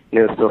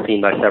 and it was still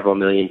seen by several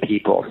million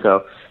people.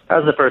 So that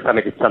was the first time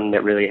I did something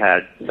that really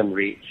had some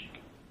reach.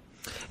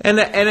 And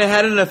it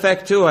had an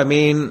effect too. I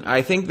mean,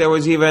 I think there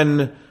was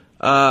even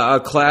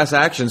a class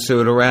action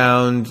suit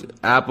around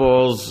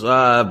Apple's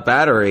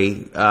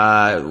battery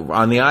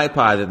on the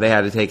iPod that they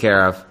had to take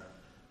care of.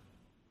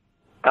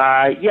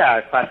 Yeah,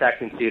 a class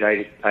action suit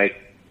I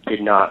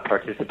did not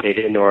participate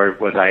in, nor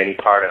was I any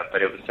part of,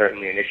 but it was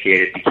certainly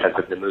initiated because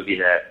of the movie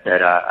that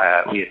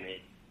we had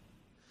made.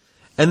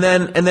 And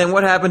then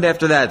what happened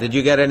after that? Did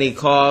you get any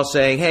calls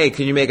saying, "Hey,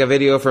 can you make a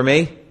video for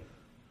me"?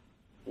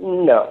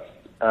 No,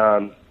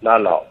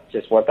 not at all.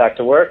 Just went back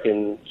to work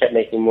and kept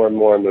making more and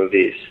more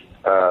movies.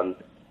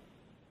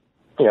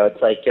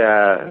 it's like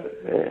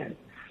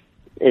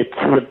it's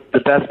the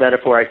best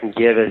metaphor I can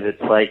give is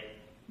it's like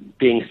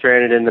being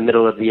stranded in the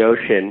middle of the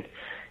ocean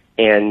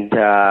and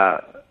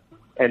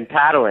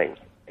paddling,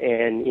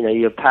 and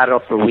you paddle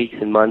for weeks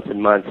and months, and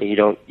you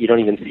don't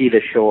even see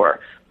the shore,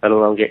 let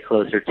alone get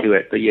closer to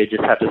it. But you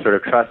just have to sort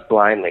of trust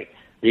blindly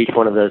that each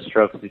one of those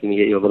strokes is going to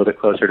get you a little bit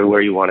closer to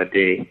where you want to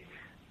be.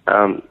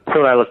 So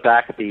when I look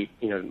back at the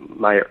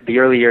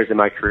early years of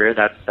my career,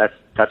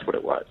 that's what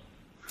it was.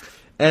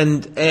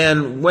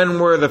 And when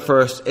were the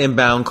first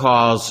inbound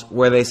calls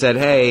where they said,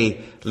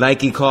 "Hey,"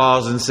 Nike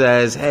calls and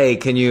says, "Hey,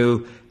 can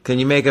you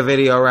make a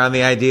video around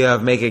the idea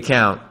of Make It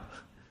Count?"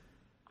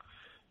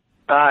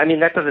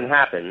 That doesn't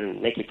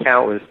happen. Make It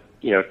Count was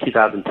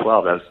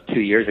 2012. That was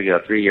 3 years ago.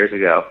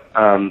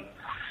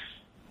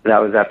 That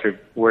was after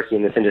working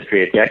in this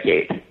industry a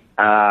decade.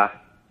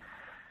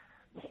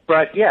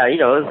 But yeah, it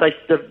was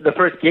like the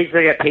first gigs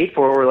I got paid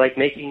for were like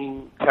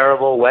making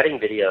terrible wedding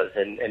videos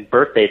and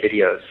birthday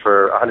videos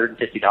for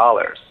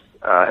 $150.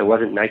 It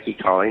wasn't Nike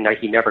calling.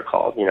 Nike never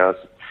called. I was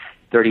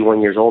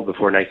 31 years old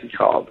before Nike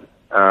called.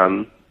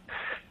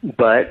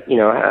 But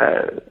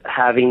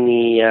having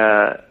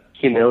the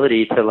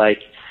humility to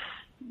like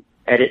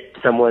edit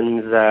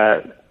someone's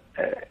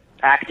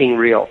acting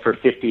reel for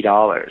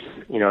 $50,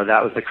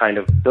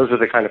 those were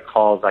the kind of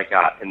calls I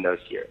got in those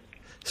years.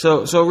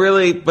 So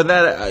really, but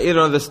that,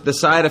 the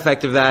side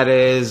effect of that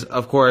is,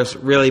 of course,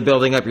 really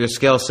building up your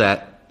skill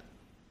set.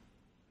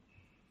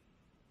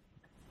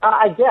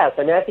 I guess.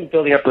 I think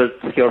building up a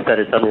skill set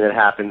is something that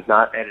happens,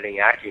 not editing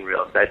acting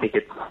reels. I think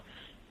it's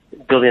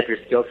building up your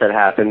skill set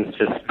happens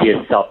just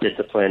via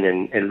self-discipline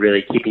and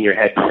really keeping your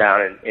head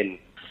down and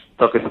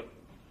focus on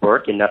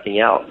work and nothing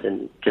else,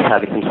 and just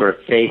having some sort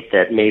of faith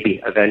that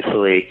maybe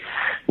eventually,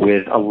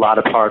 with a lot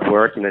of hard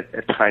work and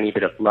a tiny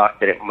bit of luck,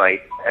 that it might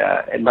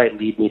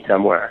lead me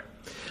somewhere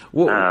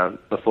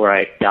before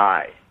I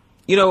die.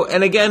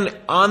 And again,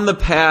 on the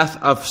path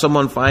of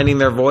someone finding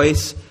their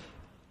voice,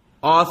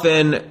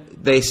 often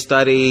they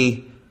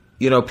study,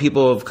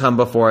 people who have come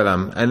before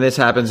them. And this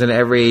happens in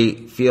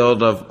every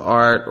field of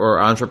art or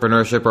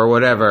entrepreneurship or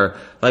whatever.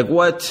 Like,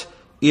 what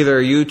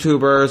either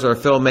YouTubers or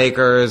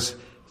filmmakers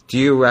do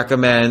you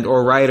recommend,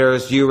 or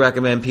writers, do you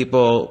recommend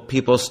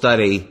people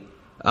study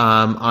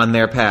on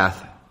their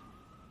path?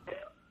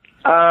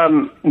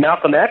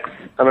 Malcolm X.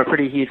 I'm a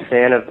pretty huge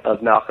fan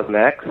of Malcolm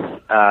X.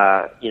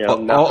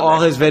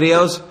 All his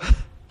videos?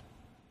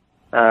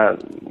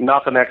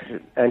 Malcolm X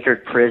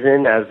entered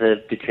prison as a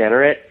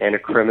degenerate and a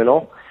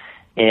criminal,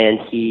 and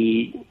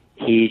he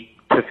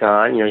took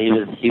on,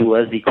 he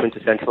was the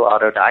quintessential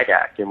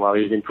autodidact, and while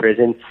he was in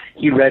prison,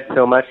 he read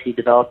so much he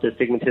developed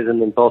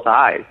astigmatism in both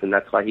eyes, and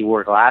that's why he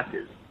wore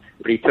glasses.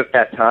 But he took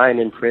that time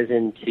in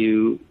prison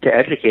to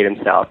educate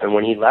himself, and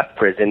when he left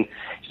prison,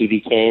 he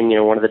became,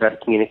 one of the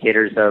best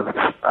communicators of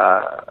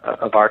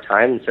our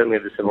time, and certainly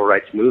of the civil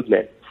rights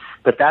movement.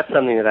 But that's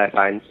something that I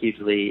find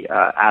hugely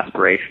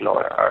aspirational,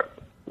 or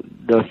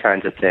those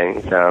kinds of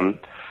things. I'm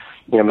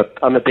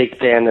a big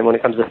fan, and when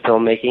it comes to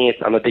filmmaking,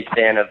 I'm a big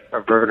fan of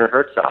Werner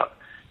Herzog.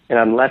 And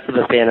I'm less of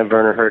a fan of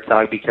Werner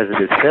Herzog because of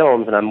his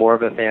films, and I'm more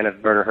of a fan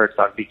of Werner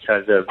Herzog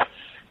because of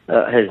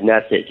his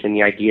message and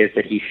the ideas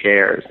that he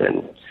shares.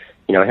 And,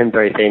 him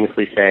very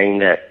famously saying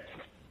that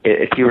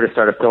if you were to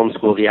start a film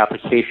school, the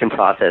application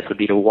process would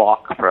be to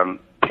walk from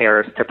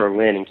Paris to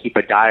Berlin and keep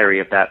a diary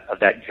of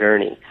that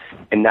journey.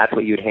 And that's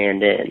what you'd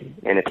hand in.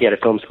 And if you had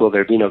a film school,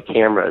 there'd be no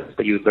cameras,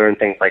 but you'd learn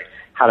things like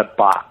how to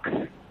box.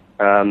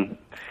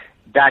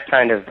 Those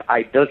kinds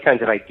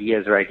of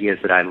ideas are ideas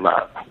that I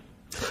love.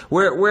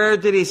 Where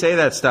did he say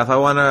that stuff? I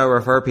want to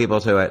refer people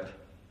to it.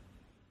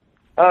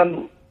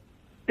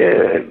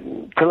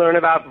 To learn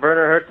about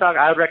Werner Herzog,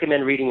 I would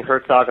recommend reading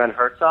Herzog on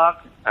Herzog.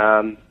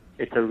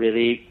 It's a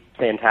really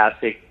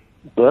fantastic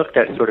book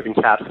that sort of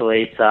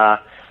encapsulates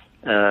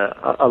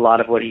a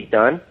lot of what he's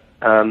done.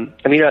 You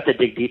don't have to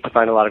dig deep to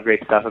find a lot of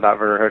great stuff about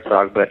Werner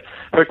Herzog, but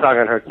Herzog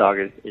on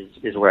Herzog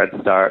is where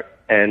I'd start.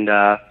 And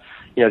the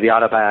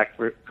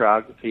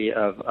autobiography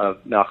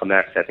of Malcolm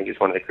X, I think, is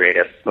one of the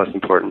greatest, most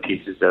important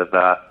pieces of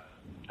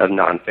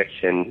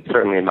nonfiction,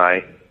 certainly in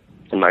my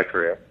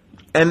career.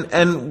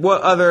 And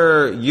what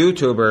other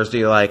YouTubers do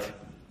you like?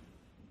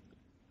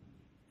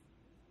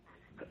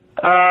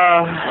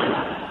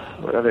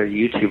 What other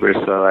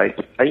YouTubers do I like?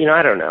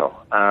 I don't know.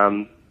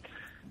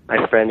 I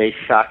spend a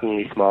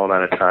shockingly small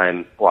amount of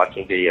time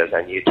watching videos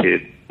on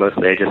YouTube.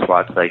 Mostly I just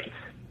watch like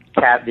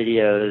cat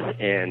videos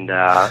and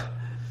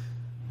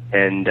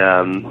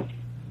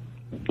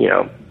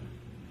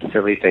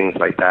silly things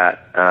like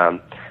that.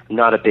 I'm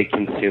not a big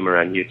consumer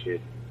on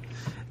YouTube.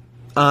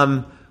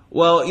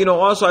 Well,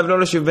 also I've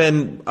noticed you've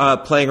been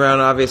playing around,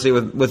 obviously,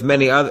 with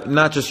many other,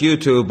 not just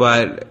YouTube,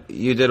 but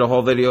you did a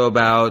whole video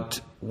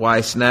about why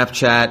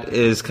Snapchat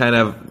is kind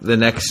of the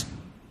next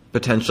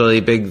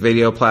potentially big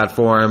video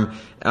platform.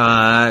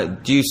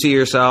 Do you see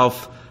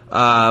yourself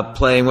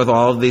playing with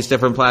all of these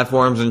different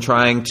platforms and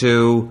trying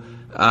to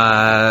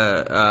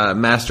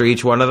master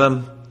each one of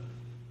them?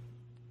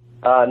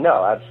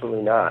 No,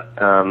 absolutely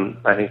not.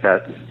 I think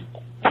that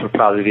would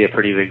probably be a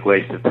pretty big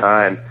waste of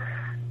time.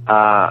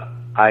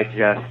 I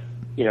just,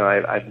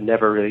 I've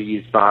never really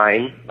used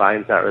Vine.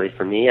 Vine's not really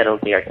for me. I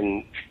don't think I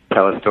can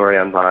tell a story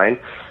on Vine.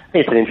 I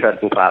think it's an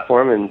interesting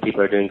platform, and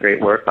people are doing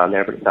great work on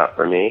there, but it's not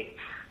for me.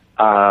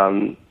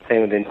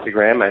 Same with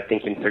Instagram. I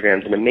think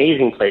Instagram's an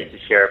amazing place to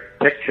share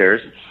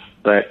pictures,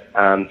 but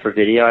for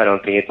video, I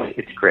don't think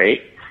it's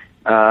great.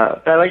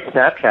 But I like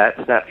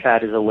Snapchat.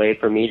 Snapchat is a way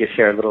for me to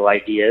share little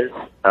ideas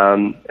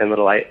and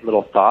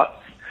little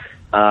thoughts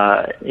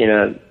in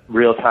a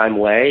real-time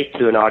way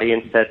to an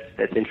audience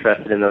that's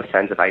interested in those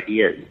kinds of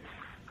ideas.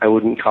 I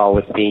wouldn't call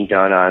what's being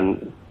done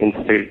on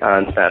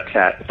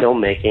Snapchat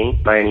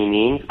filmmaking by any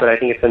means, but I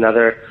think it's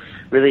another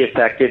really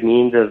effective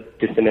means of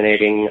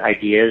disseminating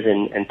ideas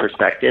and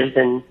perspectives,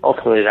 and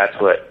ultimately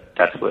that's what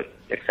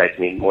excites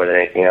me more than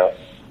anything else.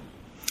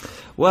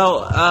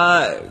 Well,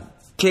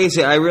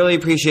 Casey, I really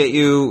appreciate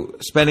you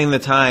spending the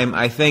time.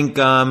 I think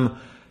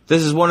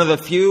this is one of the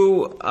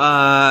few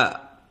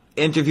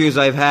interviews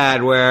I've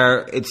had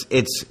where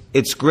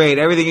it's great.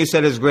 Everything you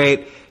said is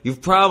great.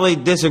 You've probably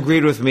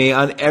disagreed with me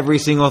on every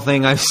single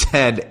thing I've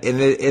said in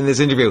this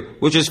interview,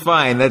 which is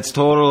fine. That's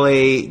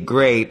totally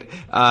great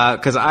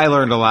because I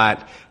learned a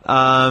lot.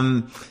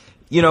 One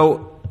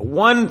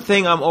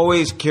thing I'm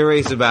always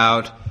curious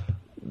about,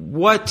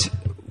 what's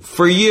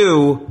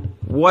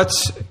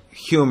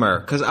humor?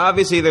 Because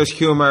obviously there's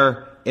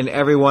humor in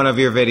every one of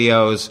your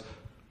videos.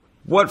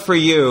 What for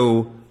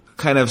you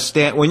kind of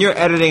when you're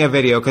editing a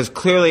video, because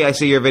clearly I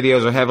see your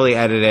videos are heavily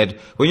edited.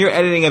 When you're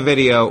editing a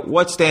video,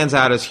 what stands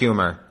out as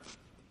humor?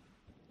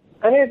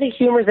 I think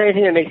humor is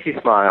anything that makes you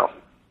smile.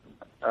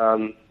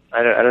 I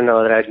don't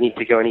know that I'd need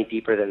to go any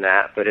deeper than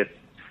that, but if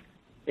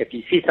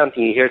you see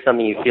something, you hear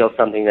something, you feel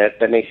something that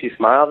makes you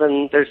smile,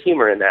 then there's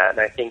humor in that. And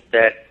I think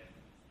that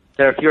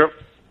there are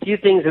few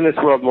things in this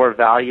world more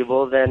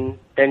valuable than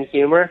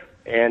humor,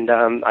 and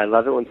I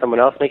love it when someone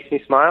else makes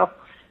me smile.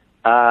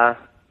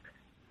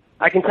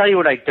 I can tell you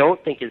what I don't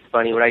think is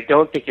funny, what I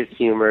don't think is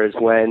humor is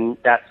when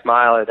that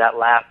smile or that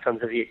laugh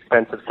comes at the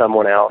expense of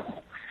someone else.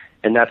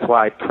 And that's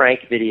why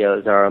prank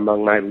videos are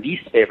among my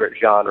least favorite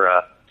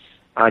genre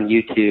on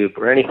YouTube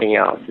or anything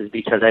else, is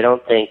because I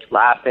don't think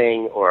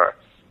laughing or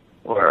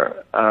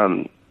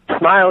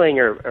smiling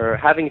or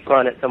having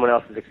fun at someone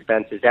else's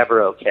expense is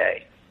ever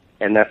okay.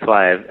 And that's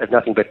why I have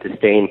nothing but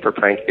disdain for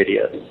prank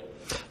videos.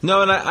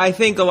 No, and I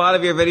think a lot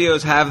of your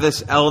videos have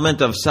this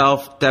element of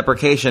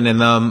self-deprecation in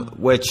them,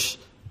 which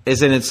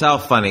is in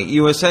itself funny.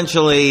 You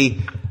essentially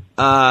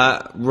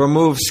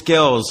remove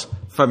skills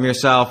from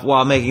yourself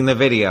while making the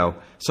video.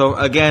 So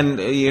again,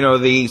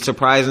 the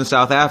surprise in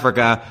South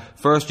Africa,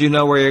 first you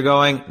know where you're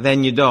going,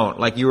 then you don't.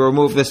 Like, you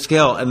remove the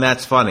skill, and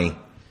that's funny.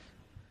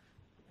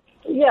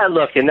 Yeah,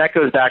 look, and that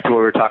goes back to what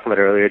we were talking about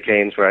earlier,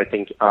 James, where I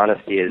think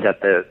honesty and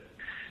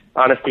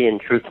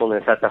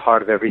truthfulness at the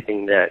heart of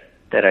everything that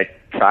I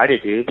try to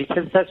do,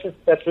 because that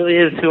really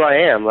is who I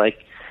am.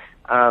 Like,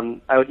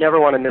 I would never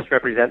want to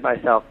misrepresent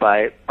myself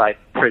by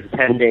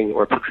pretending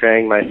or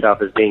portraying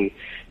myself as being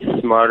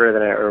smarter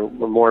than or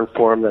more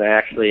informed than I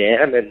actually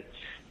am. And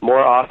more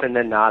often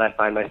than not, I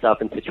find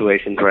myself in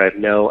situations where I have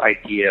no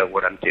idea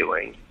what I'm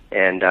doing,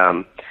 and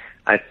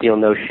I feel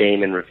no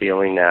shame in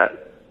revealing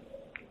that.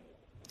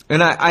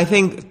 And I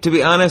think, to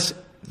be honest,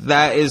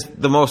 that is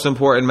the most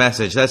important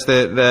message. That's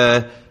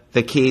the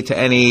key to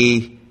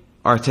any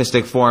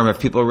artistic form. If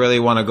people really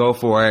want to go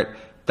for it,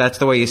 that's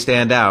the way you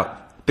stand out.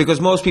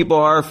 Because most people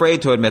are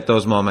afraid to admit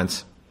those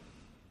moments,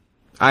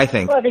 I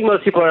think. Well, I think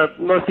most people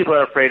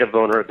are afraid of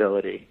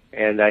vulnerability,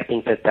 and I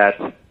think that's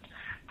a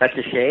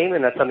shame,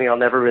 and that's something I'll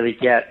never really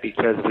get,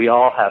 because we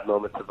all have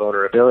moments of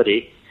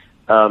vulnerability.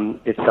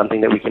 It's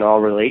something that we can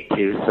all relate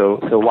to.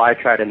 So why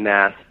try to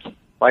mask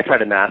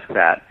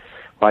that?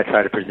 Why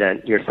try to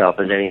present yourself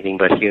as anything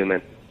but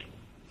human?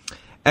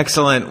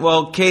 Excellent.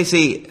 Well,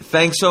 Casey,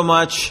 thanks so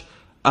much.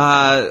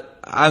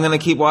 I'm going to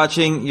keep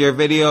watching your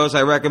videos.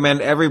 I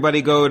recommend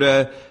everybody go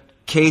to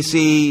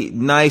Casey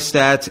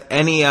Neistat,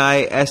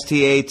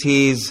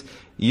 Neistat's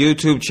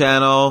YouTube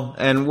channel,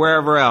 and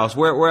wherever else.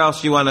 Where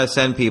else do you want to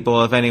send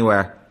people, if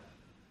anywhere?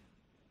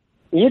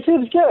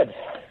 YouTube's good.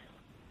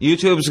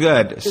 YouTube's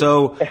good.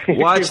 So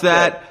watch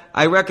that.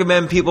 I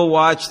recommend people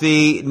watch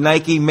the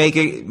Nike Make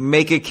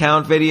It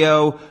Count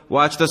video.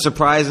 Watch the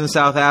Surprise in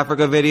South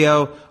Africa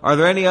video. Are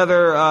there any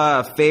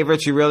other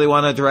favorites you really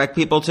want to direct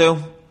people to?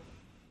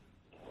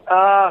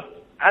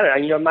 I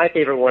don't know. My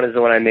favorite one is the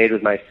one I made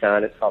with my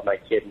son. It's called My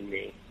Kid and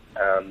Me.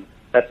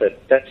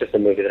 That's just a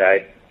movie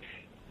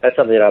that's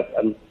something that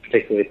I'm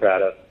particularly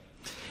proud of.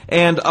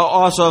 And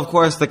also, of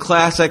course, the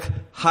classic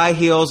High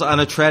Heels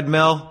on a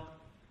Treadmill.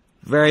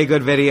 Very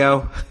good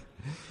video.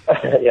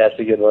 Yeah, it's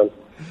a good one.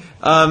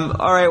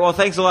 All right. Well,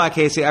 thanks a lot,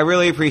 Casey. I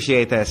really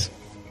appreciate this.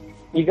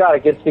 You got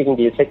it. Good speaking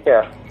to you. Take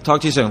care.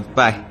 Talk to you soon.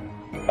 Bye.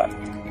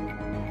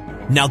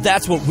 Bye. Now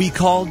that's what we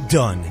call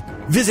done.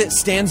 Visit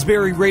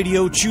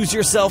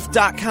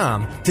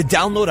StansberryRadioChooseYourself.com to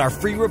download our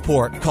free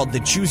report called the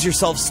Choose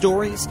Yourself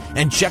Stories,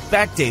 and check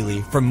back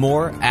daily for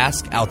more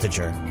Ask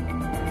Altucher.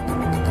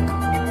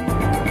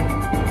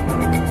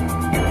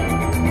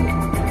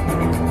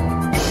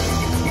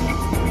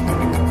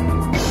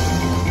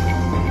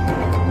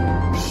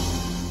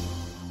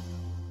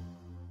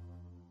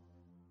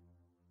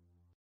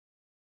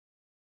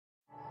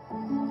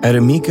 At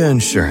Amica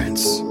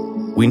Insurance,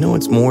 we know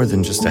it's more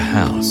than just a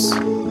house.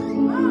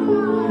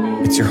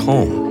 It's your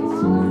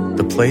home,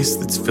 the place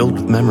that's filled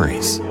with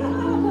memories.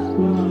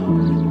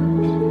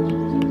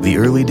 The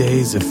early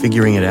days of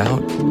figuring it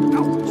out,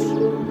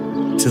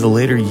 to the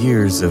later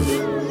years of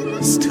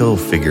still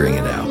figuring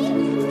it out.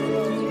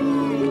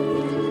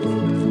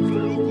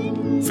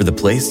 For the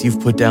place you've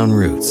put down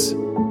roots,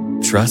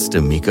 trust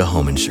Amica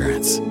Home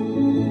Insurance.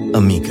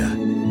 Amica,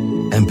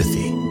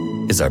 empathy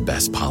is our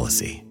best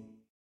policy.